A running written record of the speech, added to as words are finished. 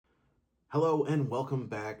Hello and welcome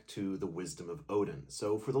back to the Wisdom of Odin.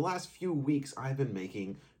 So for the last few weeks, I've been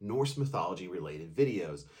making Norse mythology related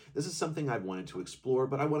videos. This is something I've wanted to explore,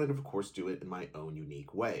 but I wanted to, of course, do it in my own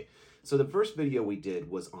unique way. So the first video we did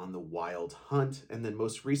was on the wild hunt, and then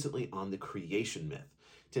most recently on the creation myth.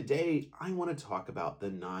 Today, I want to talk about the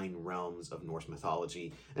 9 realms of Norse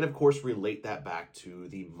mythology, and of course relate that back to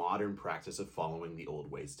the modern practice of following the old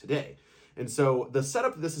ways today. And so the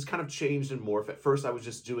setup of this has kind of changed and morphed. At first, I was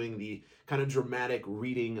just doing the kind of dramatic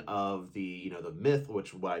reading of the myth,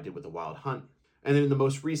 which what I did with the Wild Hunt. And then in the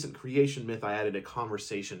most recent creation myth, I added a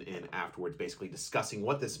conversation in afterwards, basically discussing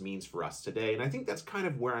what this means for us today. And I think that's kind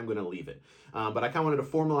of where I'm going to leave it. But I kind of wanted to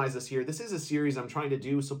formalize this here. This is a series I'm trying to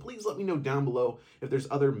do, so please let me know down below if there's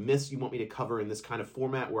other myths you want me to cover in this kind of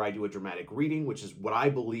format where I do a dramatic reading, which is what I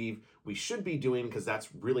believe we should be doing because that's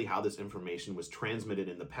really how this information was transmitted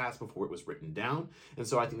in the past before it was written down. And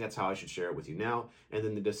so I think that's how I should share it with you now, and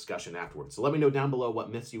then the discussion afterwards. So let me know down below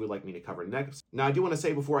what myths you would like me to cover next. Now, I do want to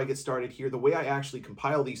say before I get started here, the way I actually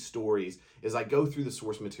compile these stories is I go through the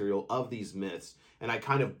source material of these myths and I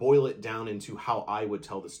kind of boil it down into how I would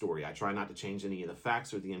tell the story. I try not to change any of the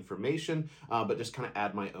facts or the information, but just kind of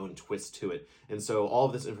add my own twist to it. And so all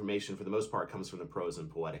of this information, for the most part, comes from the prose and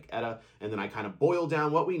poetic Edda, and then I kind of boil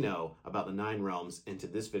down what we know about the 9 realms into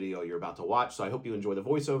this video you're about to watch. So I hope you enjoy the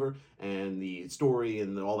voiceover and the story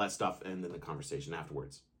and all that stuff, and then the conversation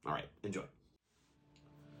afterwards. All right, enjoy.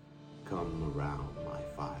 Come around my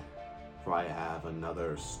fire, for I have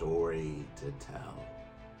another story to tell.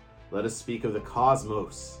 Let us speak of the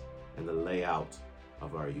cosmos and the layout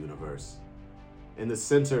of our universe. In the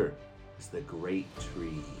center is the great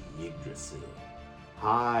tree Yggdrasil.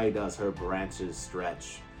 High does her branches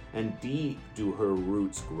stretch, and deep do her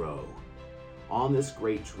roots grow. On this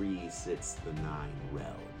great tree sits the 9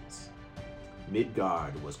 realms.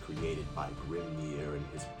 Midgard was created by Grimnir and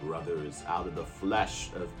his brothers out of the flesh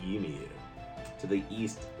of Ymir. To the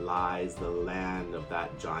east lies the land of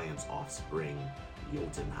that giant's offspring,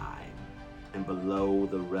 Jotunheim. And below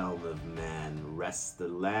the realm of man rests the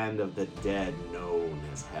land of the dead known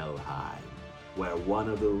as Helheim, where one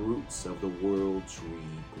of the roots of the world tree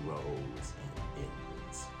grows and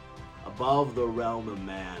ends. Above the realm of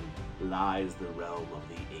man lies the realm of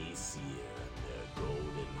the Aesir and their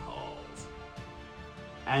golden halls.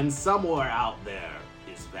 And somewhere out there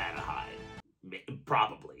is Vanaheim.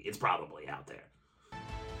 It's probably out there.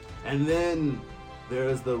 And then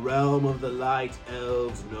there's the realm of the light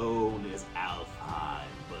elves known as Alfheim,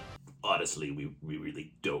 but honestly, we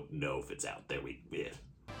really don't know if it's out there.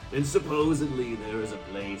 And supposedly there is a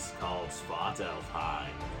place called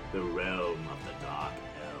Svartalfheim, the realm of the dark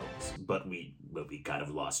elves, but we kind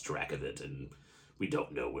of lost track of it, and we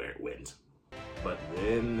don't know where it went. But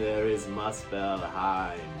then there is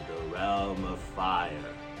Muspelheim, the realm of fire.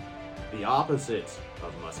 The opposite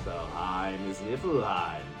of Muspelheim is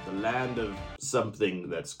Niflheim, the land of something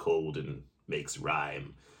that's cold and makes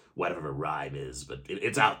rhyme, whatever rhyme is, but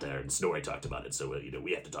it's out there, and Snorri talked about it, so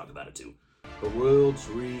we have to talk about it too. The world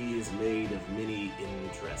tree is made of many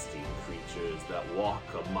interesting creatures that walk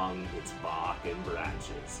among its bark and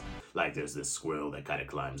branches. Like there's this squirrel that kind of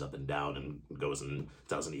climbs up and down and goes and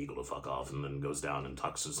tells an eagle to fuck off and then goes down and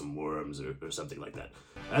talks to some worms or something like that.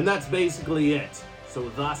 And that's basically it. So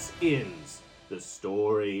thus ends the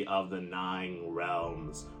story of the 9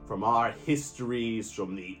 realms from our histories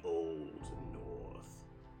from the Old North.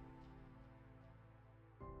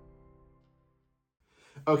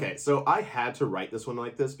 Okay, so I had to write this one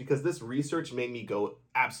like this because this research made me go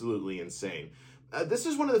absolutely insane. This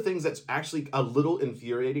is one of the things that's actually a little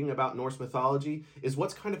infuriating about Norse mythology, is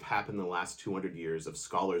what's kind of happened in the last 200 years of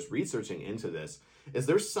scholars researching into this, is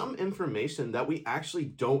there's some information that we actually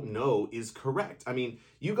don't know is correct. I mean,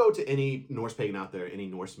 you go to any Norse pagan out there, any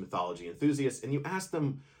Norse mythology enthusiast, and you ask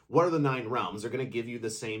them, what are the 9 realms? They're going to give you the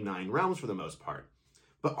same 9 realms for the most part.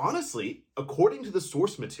 But honestly, according to the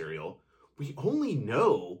source material, we only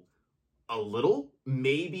know a little.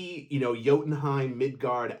 Maybe, Jotunheim,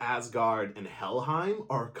 Midgard, Asgard, and Helheim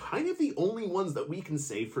are kind of the only ones that we can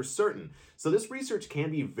say for certain. So this research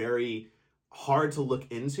can be very hard to look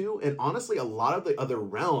into, and honestly, a lot of the other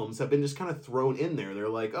realms have been just kind of thrown in there. They're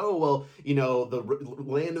like, oh, well, the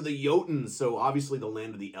land of the Jotuns, so obviously the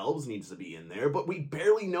land of the elves needs to be in there, but we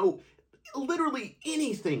barely know literally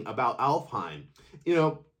anything about Alfheim.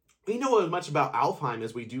 We know as much about Alfheim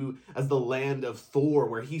as we do as the land of Thor,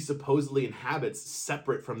 where he supposedly inhabits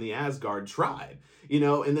separate from the Asgard tribe.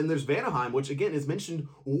 And then there's Vanaheim, which again is mentioned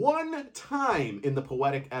one time in the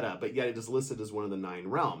Poetic Edda, but yet it is listed as one of the 9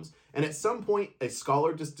 realms. And at some point, a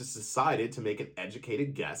scholar just decided to make an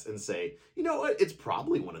educated guess and say, you know what, it's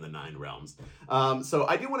probably one of the 9 realms. So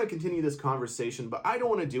I do want to continue this conversation, but I don't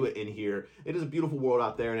want to do it in here. It is a beautiful world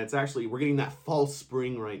out there, and it's actually, we're getting that fall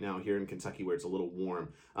spring right now here in Kentucky where it's a little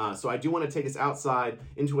warm. So I do want to take us outside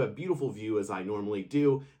into a beautiful view as I normally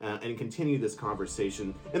do, and continue this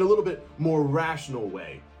conversation in a little bit more rational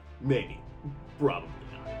way. Maybe. Probably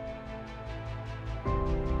not.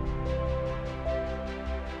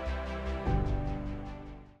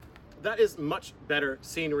 That is much better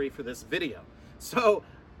scenery for this video. So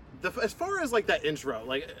as far as like that intro,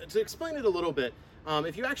 like to explain it a little bit,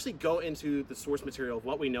 if you actually go into the source material of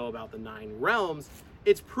what we know about the 9 realms,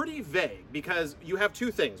 it's pretty vague because you have 2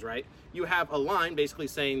 things, right? You have a line basically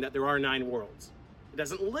saying that there are 9 worlds. It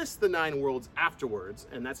doesn't list the 9 worlds afterwards,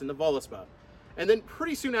 and that's in the Voluspa. And then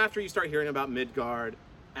pretty soon after you start hearing about Midgard,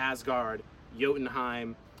 Asgard,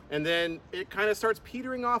 Jotunheim, and then it kind of starts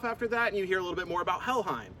petering off after that, and you hear a little bit more about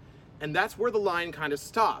Helheim. And that's where the line kind of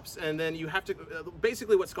stops. And then you have to,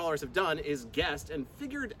 basically what scholars have done is guessed and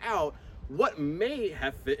figured out what may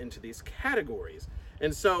have fit into these categories.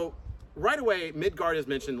 And so right away, Midgard is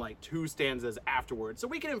mentioned like 2 stanzas afterwards. So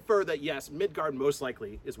we can infer that yes, Midgard most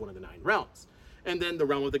likely is one of the 9 realms. And then the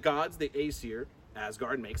realm of the gods, the Aesir,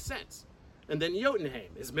 Asgard makes sense. And then Jotunheim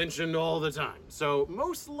is mentioned all the time. So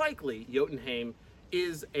most likely Jotunheim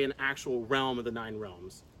is an actual realm of the 9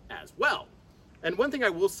 realms as well. And one thing I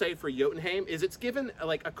will say for Jotunheim is it's given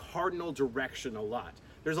like a cardinal direction a lot.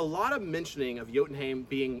 There's a lot of mentioning of Jotunheim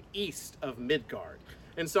being east of Midgard.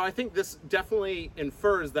 And so I think this definitely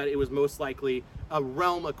infers that it was most likely a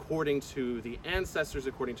realm according to the ancestors,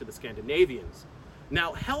 according to the Scandinavians.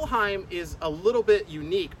 Now, Helheim is a little bit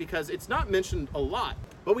unique because it's not mentioned a lot,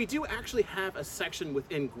 but we do actually have a section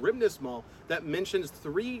within Grimnismal that mentions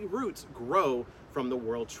 3 roots grow from the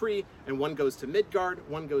world tree, and one goes to Midgard,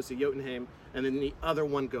 one goes to Jotunheim, and then the other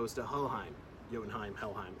one goes to Helheim. Jotunheim,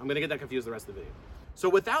 Helheim. I'm gonna get that confused the rest of the video. So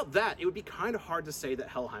without that, it would be kind of hard to say that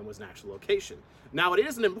Helheim was an actual location. Now, it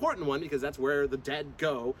is an important one because that's where the dead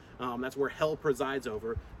go, that's where Hell presides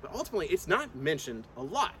over, but ultimately it's not mentioned a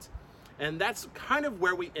lot. And that's kind of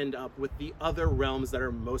where we end up with the other realms that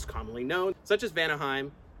are most commonly known, such as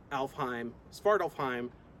Vanaheim, Alfheim, Svartalfheim,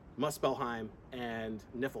 Muspelheim, and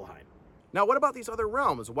Niflheim. Now, what about these other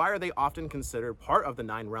realms? Why are they often considered part of the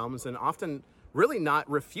 9 realms and often really not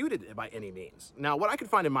refuted by any means? Now, what I could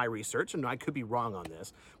find in my research, and I could be wrong on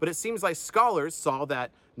this, but it seems like scholars saw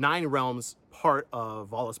that 9 realms part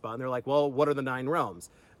of Voluspa, and they're like, well, what are the 9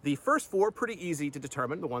 realms? The first 4, pretty easy to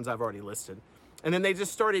determine, the ones I've already listed. And then they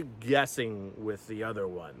just started guessing with the other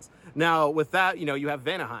ones. Now, with that, you know, you have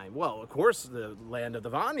Vanaheim. Well, of course, the land of the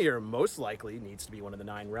Vanir most likely needs to be one of the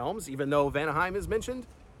 9 realms, even though Vanaheim is mentioned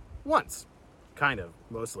once, kind of,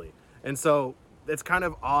 mostly. And so it's kind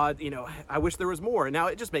of odd, you know, I wish there was more. Now,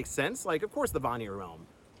 it just makes sense. Like, of course, the Vanir realm.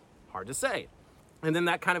 Hard to say. And then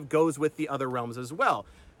that kind of goes with the other realms as well,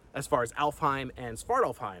 as far as Alfheim and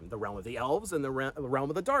Svartalfheim, the realm of the elves and the realm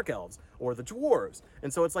of the dark elves, or the dwarves.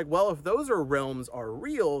 And so it's like, well, if those realms are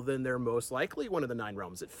real, then they're most likely one of the 9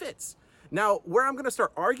 realms. It fits. Now, where I'm going to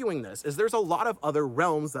start arguing this is there's a lot of other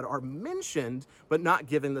realms that are mentioned, but not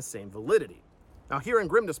given the same validity. Now, here in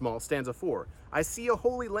Grimnismal, stanza 4, I see a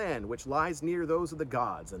holy land which lies near those of the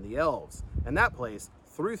gods and the elves. And that place,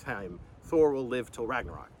 Thrudheim, Thor will live till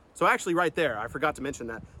Ragnarok. So actually right there, I forgot to mention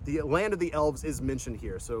that the land of the elves is mentioned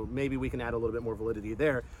here. So maybe we can add a little bit more validity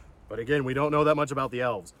there. But again, we don't know that much about the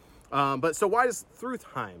elves. But so why is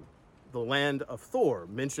Thrudheim, the land of Thor,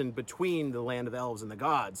 mentioned between the land of the elves and the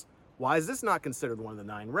gods? Why is this not considered one of the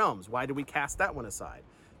 9 realms? Why do we cast that one aside?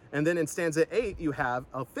 And then in stanza 8, you have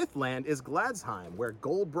a 5th land is Gladsheim, where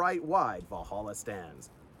gold bright wide Valhalla stands.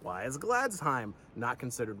 Why is Gladsheim not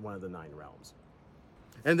considered one of the 9 realms?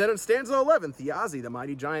 And then in stanza 11, Thiazi, the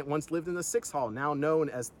mighty giant, once lived in the 6th hall, now known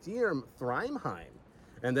as Thrimheim.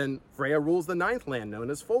 And then Freya rules the 9th land, known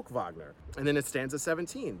as Folkvagner. And then in stanza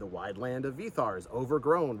 17, the wide land of Vithar is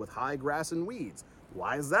overgrown with high grass and weeds.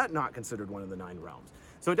 Why is that not considered one of the 9 realms?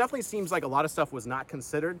 So it definitely seems like a lot of stuff was not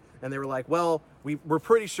considered, and they were like, well, we're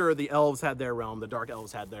pretty sure the elves had their realm, the dark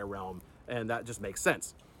elves had their realm, and that just makes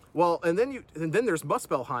sense. Well, and then there's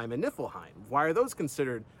Muspelheim and Niflheim. Why are those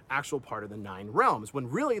considered actual part of the 9 realms when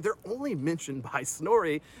really they're only mentioned by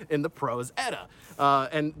Snorri in the Prose Edda?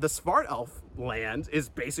 And the Svartalf land is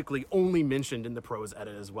basically only mentioned in the Prose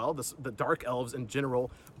Edda as well. The dark elves in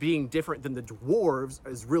general being different than the dwarves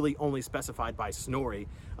is really only specified by Snorri,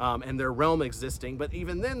 and their realm existing. But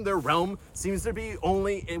even then, their realm seems to be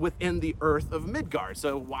only within the earth of Midgard.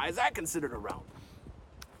 So why is that considered a realm?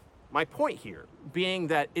 My point here being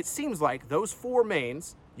that it seems like those 4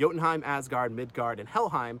 mains, Jotunheim, Asgard, Midgard, and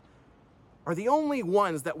Helheim, are the only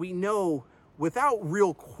ones that we know without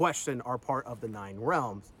real question are part of the 9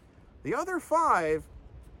 realms. The other 5,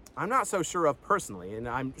 I'm not so sure of personally, and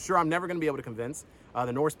I'm sure I'm never going to be able to convince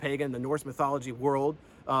the Norse Pagan, the Norse mythology world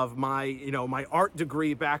of my, my art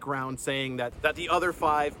degree background saying that the other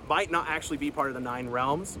 5 might not actually be part of the 9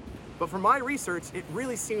 realms. But from my research, it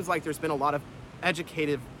really seems like there's been a lot of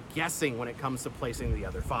educated guessing when it comes to placing the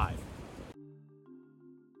other 5.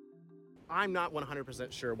 I'm not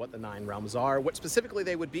 100% sure what the 9 realms are, what specifically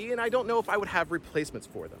they would be, and I don't know if I would have replacements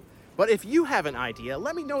for them. But if you have an idea,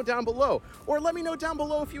 let me know down below. Or let me know down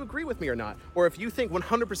below if you agree with me or not. Or if you think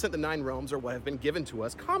 100% the 9 realms are what have been given to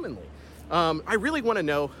us commonly. I really want to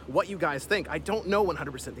know what you guys think. I don't know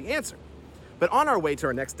 100% the answer. But on our way to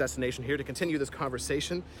our next destination here to continue this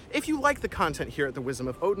conversation, if you like the content here at the Wisdom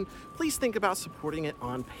of Odin, please think about supporting it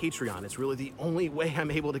on Patreon. It's really the only way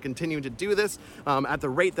I'm able to continue to do this at the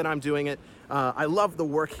rate that I'm doing it. I love the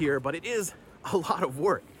work here, but it is a lot of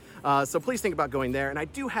work. So please think about going there. And I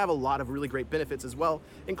do have a lot of really great benefits as well,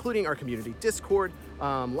 including our community Discord,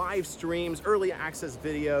 live streams, early access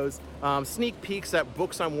videos, sneak peeks at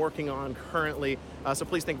books I'm working on currently. So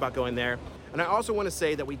please think about going there. And I also want to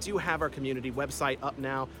say that we do have our community website up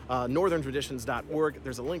now, northerntraditions.org.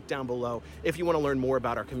 There's a link down below if you want to learn more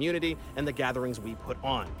about our community and the gatherings we put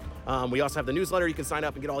on. We also have the newsletter. You can sign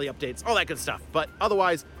up and get all the updates, all that good stuff. But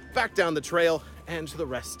otherwise, back down the trail and to the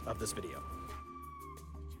rest of this video.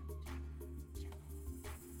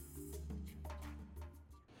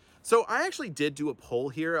 So I actually did do a poll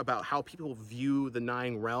here about how people view the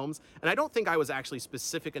 9 realms, and I don't think I was actually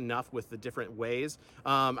specific enough with the different ways.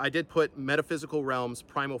 I did put metaphysical realms,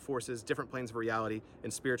 primal forces, different planes of reality,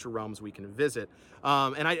 and spiritual realms we can visit.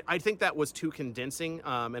 And I think that was too condensing,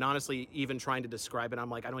 and honestly, even trying to describe it, I'm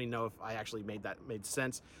like, I don't even know if I actually made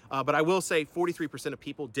sense. But I will say 43% of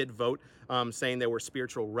people did vote, saying there were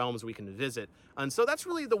spiritual realms we can visit. And so that's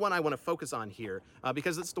really the one I want to focus on here,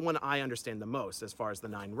 because it's the one I understand the most as far as the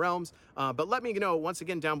 9 realms. But let me know once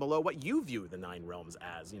again down below what you view the 9 realms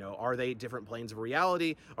as. Are they different planes of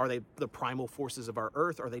reality? Are they the primal forces of our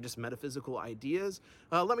earth? Are they just metaphysical ideas?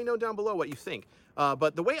 Let me know down below what you think.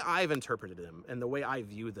 But the way I've interpreted them and the way I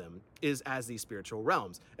view them is as these spiritual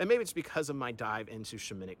realms. And maybe it's because of my dive into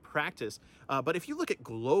shamanic practice. But if you look at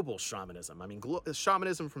global shamanism, I mean,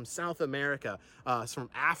 shamanism from South America, from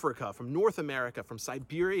Africa, from North America, from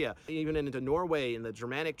Siberia, even into Norway and the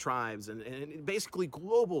Germanic tribes, and basically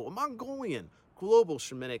global, Mongolian, global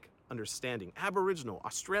shamanic understanding, Aboriginal,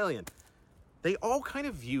 Australian, they all kind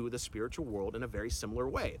of view the spiritual world in a very similar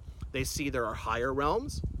way. They see there are higher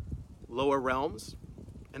realms, lower realms,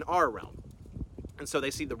 and our realm. And so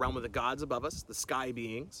they see the realm of the gods above us, the sky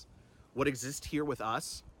beings, what exists here with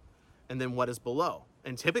us, and then what is below.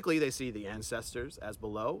 And typically they see the ancestors as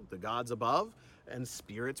below, the gods above, and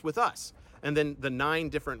spirits with us. And then the 9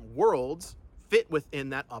 different worlds fit within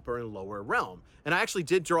that upper and lower realm. And I actually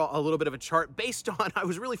did draw a little bit of a chart based on, I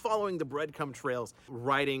was really following the breadcrumb trails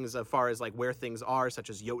writings as far as like where things are, such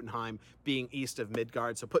as Jotunheim being east of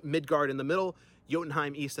Midgard. So put Midgard in the middle,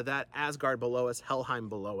 Jotunheim east of that, Asgard below us, Helheim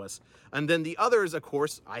below us. And then the others, of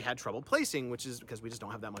course, I had trouble placing, which is because we just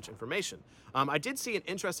don't have that much information. I did see an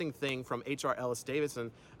interesting thing from H.R. Ellis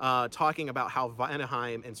Davidson talking about how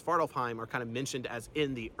Vanaheim and Svartalfheim are kind of mentioned as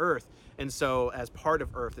in the earth, and so as part of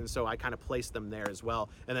earth, and so I kind of placed them there as well.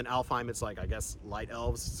 And then Alfheim, it's like, I guess, light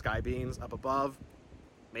elves, sky beings up above,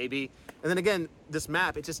 maybe. And then again, this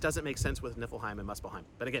map, it just doesn't make sense with Niflheim and Muspelheim.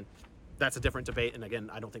 But again, that's a different debate, and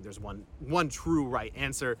again, I don't think there's one true right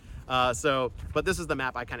answer. But this is the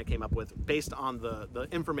map I kind of came up with based on the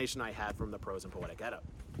information I had from the Prose and Poetic Edda.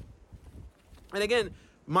 And again,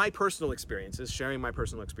 my personal experiences, sharing my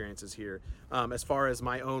personal experiences here, as far as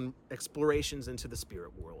my own explorations into the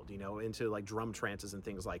spirit world, into like drum trances and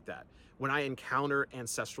things like that. When I encounter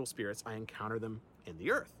ancestral spirits, I encounter them in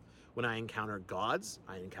the earth. When I encounter gods,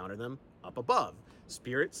 I encounter them up above.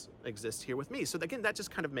 Spirits exist here with me. So again, that just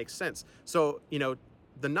kind of makes sense. So,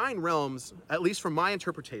 the 9 realms, at least from my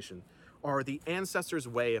interpretation, are the ancestors'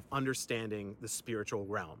 way of understanding the spiritual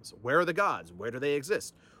realms. Where are the gods? Where do they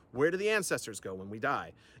exist? Where do the ancestors go when we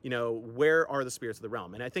die? Where are the spirits of the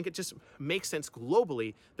realm? And I think it just makes sense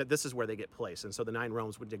globally that this is where they get placed. And so the 9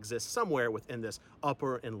 realms would exist somewhere within this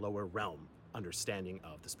upper and lower realm understanding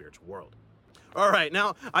of the spiritual world. All right,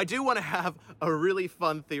 now I do want to have a really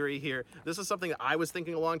fun theory here. This is something that I was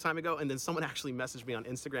thinking a long time ago, and then someone actually messaged me on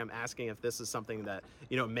Instagram asking if this is something that,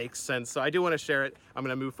 makes sense. So I do want to share it. I'm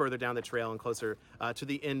going to move further down the trail and closer to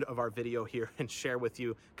the end of our video here and share with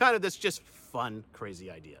you kind of this just fun, crazy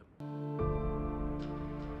idea.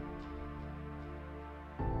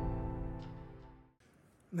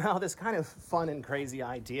 Now, this kind of fun and crazy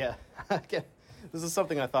idea, again, this is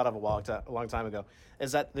something I thought of a long time ago,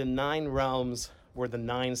 is that the 9 realms were the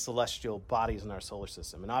 9 celestial bodies in our solar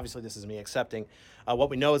system. And obviously, this is me accepting what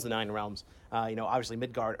we know as the 9 realms. Obviously,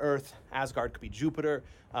 Midgard, Earth, Asgard could be Jupiter,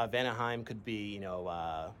 Vanaheim could be,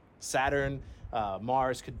 Saturn,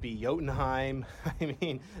 Mars could be Jotunheim. I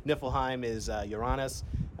mean, Niflheim is Uranus,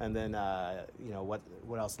 and then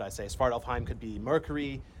what else did I say? Svartalfheim could be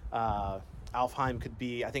Mercury. Alfheim could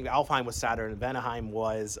be, I think Alfheim was Saturn, and Vanaheim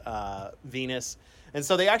was Venus. And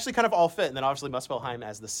so they actually kind of all fit. And then obviously Muspelheim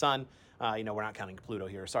as the sun. We're not counting Pluto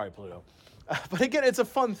here. Sorry, Pluto. But again, it's a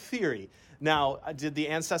fun theory. Now, did the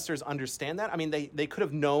ancestors understand that? I mean, they could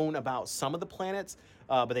have known about some of the planets,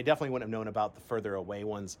 but they definitely wouldn't have known about the further away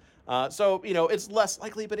ones. It's less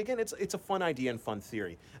likely, but again, it's a fun idea and fun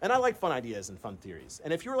theory. And I like fun ideas and fun theories.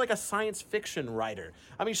 And if you're like a science fiction writer,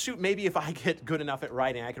 I mean, shoot, maybe if I get good enough at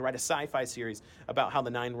writing, I could write a sci-fi series about how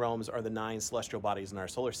the 9 realms are the 9 celestial bodies in our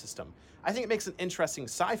solar system. I think it makes an interesting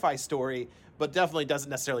sci-fi story, but definitely doesn't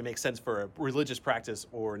necessarily make sense for a religious practice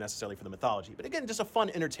or necessarily for the mythology. But again, just a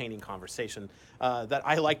fun, entertaining conversation that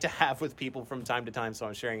I like to have with people from time to time, so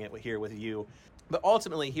I'm sharing it here with you. But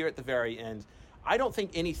ultimately, here at the very end, I don't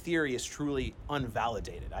think any theory is truly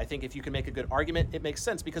unvalidated. I think if you can make a good argument, it makes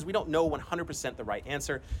sense because we don't know 100% the right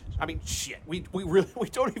answer. I mean, shit, we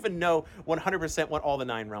don't even know 100% what all the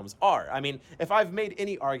 9 realms are. I mean, if I've made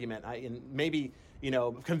any argument, and maybe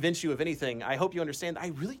convince you of anything, I hope you understand I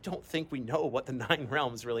really don't think we know what the 9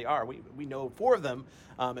 realms really are. We know 4 of them,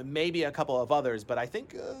 and maybe a couple of others, but I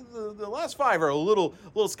think the last 5 are a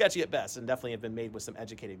little sketchy at best, and definitely have been made with some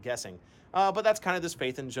educated guessing. But that's kind of this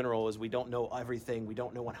faith in general, is we don't know everything, we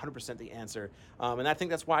don't know 100% the answer, and I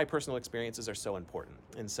think that's why personal experiences are so important.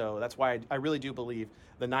 And so that's why I really do believe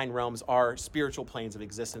the 9 realms are spiritual planes of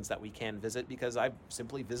existence that we can visit, because I've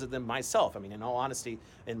simply visited them myself. I mean, in all honesty,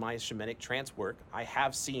 in my shamanic trance work, I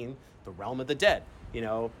have seen the realm of the dead.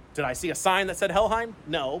 Did I see a sign that said Helheim?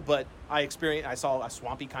 No, but I saw a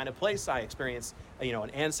swampy kind of place. I experienced,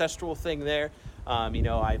 an ancestral thing there.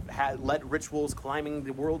 I've led rituals climbing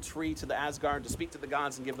the world tree to the Asgard to speak to the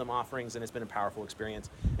gods and give them offerings, and it's been a powerful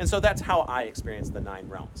experience. And so that's how I experienced the 9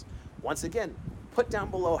 realms. Once again, put down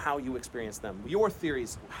below how you experience them, your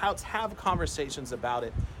theories, let's have conversations about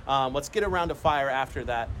it. Let's get around a fire after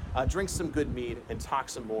that, drink some good mead, and talk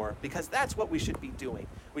some more, because that's what we should be doing.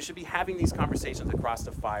 We should be having these conversations across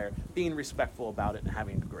the fire, being respectful about it, and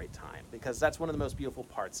having a great time, because that's one of the most beautiful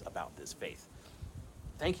parts about this faith.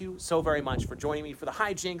 Thank you so very much for joining me for the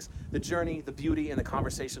hijinks, the journey, the beauty, and the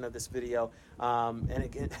conversation of this video. And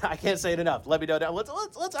again, I can't say it enough. Let me know down.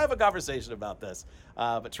 Let's have a conversation about this.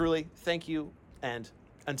 But truly, thank you, and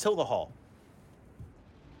until the hall,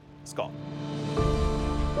 Skål.